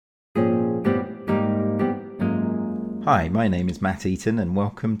Hi, my name is Matt Eaton and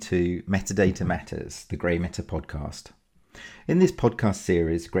welcome to Metadata Matters, the Grey Meta podcast. In this podcast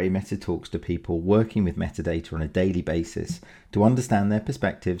series, Grey Meta talks to people working with metadata on a daily basis to understand their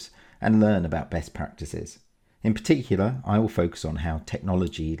perspectives and learn about best practices. In particular, I will focus on how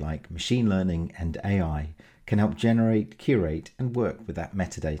technology like machine learning and AI can help generate, curate and work with that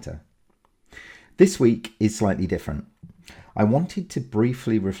metadata. This week is slightly different. I wanted to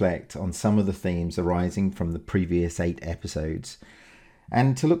briefly reflect on some of the themes arising from the previous 8 episodes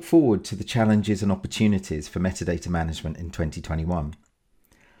and to look forward to the challenges and opportunities for metadata management in 2021.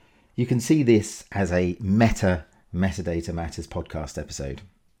 You can see this as a Metadata Matters podcast episode.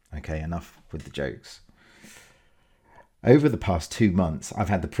 Okay, enough with the jokes. Over the past 2 months, I've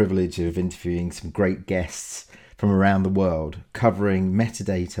had the privilege of interviewing some great guests from around the world covering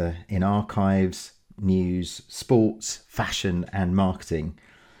metadata in archives, news, sports, fashion and marketing.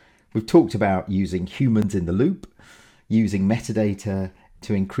 We've talked about using humans in the loop, using metadata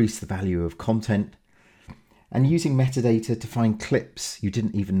to increase the value of content, and using metadata to find clips you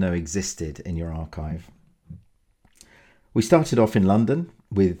didn't even know existed in your archive. We started off in London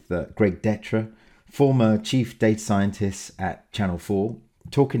with Greg Detra, former chief data scientist at Channel 4,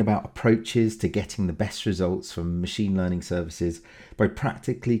 talking about approaches to getting the best results from machine learning services by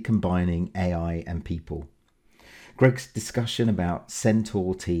practically combining AI and people. Greg's discussion about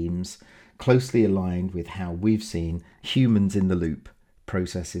Centaur teams closely aligned with how we've seen humans in the loop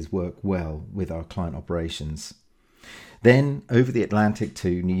processes work well with our client operations. Then over the Atlantic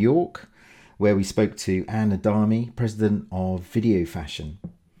to New York, where we spoke to Anne Adami, president of Video Fashion.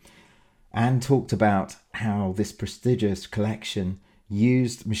 Anne talked about how this prestigious collection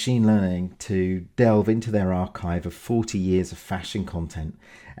used machine learning to delve into their archive of 40 years of fashion content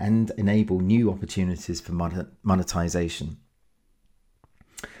and enable new opportunities for monetization.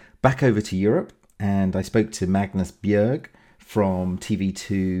 Back over to Europe, and I spoke to Magnus Bjerg from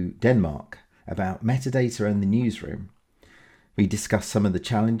TV2 Denmark about metadata and the newsroom. We discussed some of the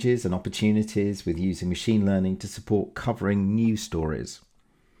challenges and opportunities with using machine learning to support covering news stories.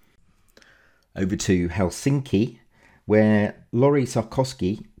 Over to Helsinki, where Lori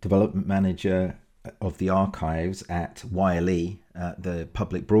Sarkoski, development manager of the archives at YLE, the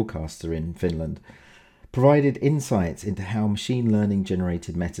public broadcaster in Finland, provided insights into how machine learning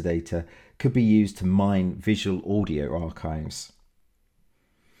generated metadata could be used to mine visual audio archives.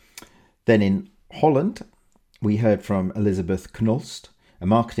 Then in Holland, we heard from Elizabeth Knolst, a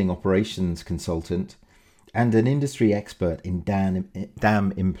marketing operations consultant and an industry expert in DAM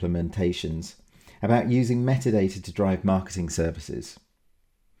implementations, about using metadata to drive marketing services.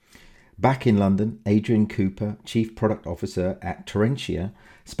 Back in London, Adrian Cooper, Chief Product Officer at Torrentia,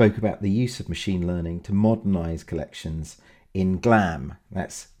 spoke about the use of machine learning to modernise collections in GLAM,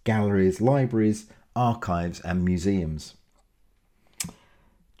 that's galleries, libraries, archives and museums.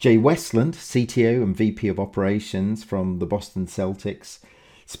 Jay Westland, CTO and VP of Operations from the Boston Celtics,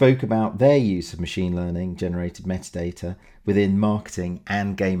 spoke about their use of machine learning generated metadata within marketing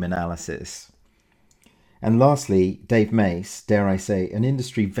and game analysis. And lastly, Dave Mace, dare I say, an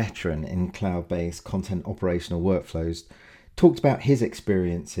industry veteran in cloud-based content operational workflows, talked about his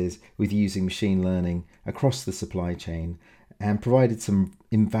experiences with using machine learning across the supply chain and provided some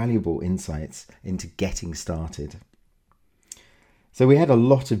invaluable insights into getting started. So we had a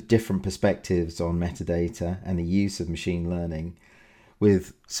lot of different perspectives on metadata and the use of machine learning,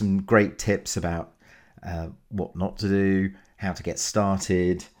 with some great tips about what not to do, how to get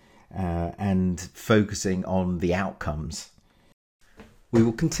started, and focusing on the outcomes. We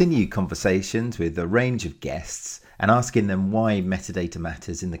will continue conversations with a range of guests and asking them why metadata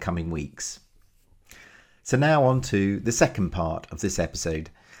matters in the coming weeks. So now on to the second part of this episode,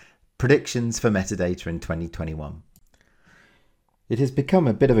 predictions for metadata in 2021. It has become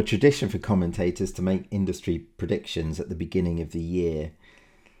a bit of a tradition for commentators to make industry predictions at the beginning of the year.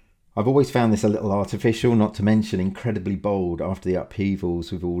 I've always found this a little artificial, not to mention incredibly bold after the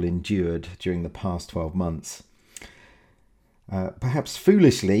upheavals we've all endured during the past 12 months. Perhaps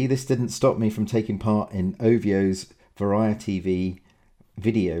foolishly, this didn't stop me from taking part in Ovio's Variety TV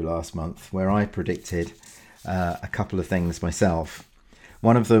video last month, where I predicted a couple of things myself.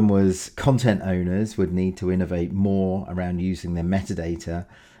 One of them was content owners would need to innovate more around using their metadata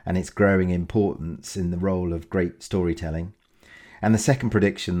and its growing importance in the role of great storytelling. And the second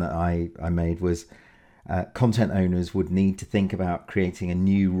prediction that I made was content owners would need to think about creating a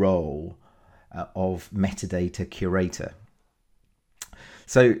new role of metadata curator.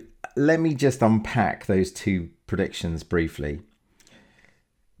 So let me just unpack those two predictions briefly.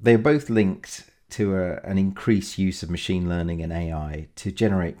 They are both linked to an increased use of machine learning and AI to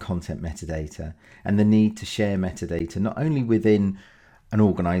generate content metadata, and the need to share metadata not only within an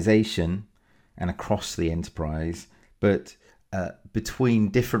organization and across the enterprise, but between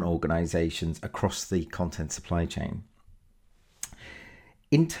different organizations across the content supply chain.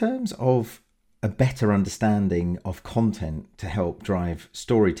 In terms of a better understanding of content to help drive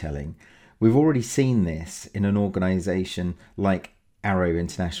storytelling, we've already seen this in an organization like Arrow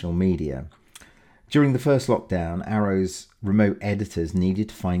International Media. During the first lockdown, Arrow's remote editors needed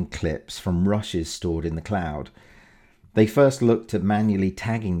to find clips from rushes stored in the cloud. They first looked at manually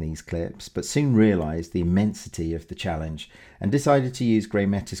tagging these clips, but soon realized the immensity of the challenge and decided to use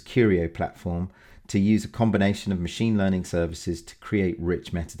GreyMeta's Curio platform to use a combination of machine learning services to create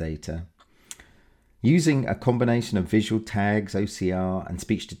rich metadata. Using a combination of visual tags, OCR, and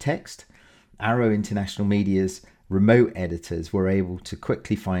speech-to-text, Arrow International Media's remote editors were able to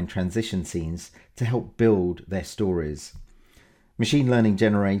quickly find transition scenes to help build their stories. Machine learning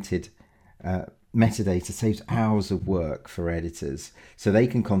generated metadata saves hours of work for editors, so they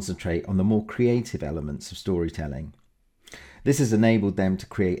can concentrate on the more creative elements of storytelling. This has enabled them to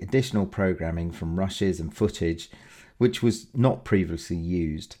create additional programming from rushes and footage, which was not previously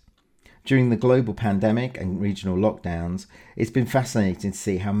used. During the global pandemic and regional lockdowns, it's been fascinating to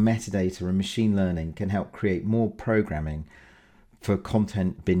see how metadata and machine learning can help create more programming for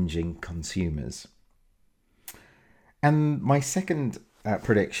content binging consumers. And my second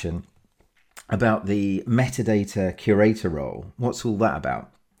prediction about the metadata curator role, what's all that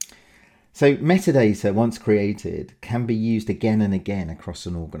about? So metadata, once created, can be used again and again across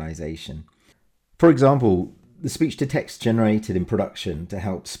an organization. For example, the speech-to-text generated in production to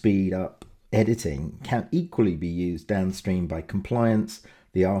help speed up editing can equally be used downstream by compliance,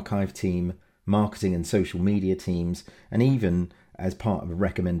 the archive team, marketing and social media teams, and even as part of a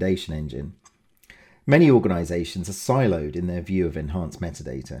recommendation engine. Many organizations are siloed in their view of enhanced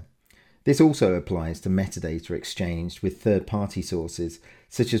metadata. This also applies to metadata exchanged with third-party sources,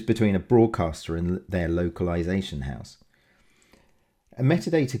 such as between a broadcaster and their localization house. A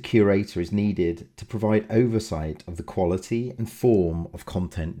metadata curator is needed to provide oversight of the quality and form of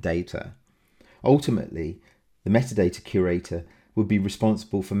content data. Ultimately, the metadata curator would be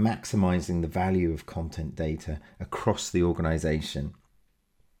responsible for maximizing the value of content data across the organization.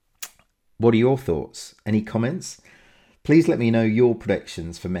 What are your thoughts? Any comments? Please let me know your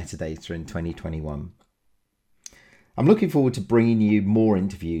predictions for metadata in 2021. I'm looking forward to bringing you more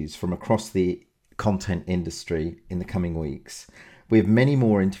interviews from across the content industry in the coming weeks. We have many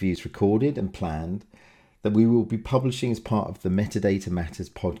more interviews recorded and planned that we will be publishing as part of the Metadata Matters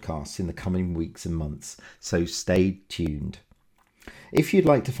podcast in the coming weeks and months, so stay tuned. If you'd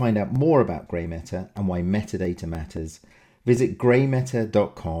like to find out more about GreyMeta and why metadata matters, visit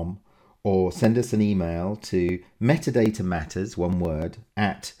greymeta.com or send us an email to metadatamatters, one word,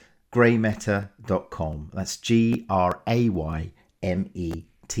 at greymeta.com. That's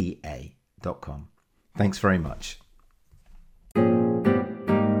GRAYMETA.com. Thanks very much.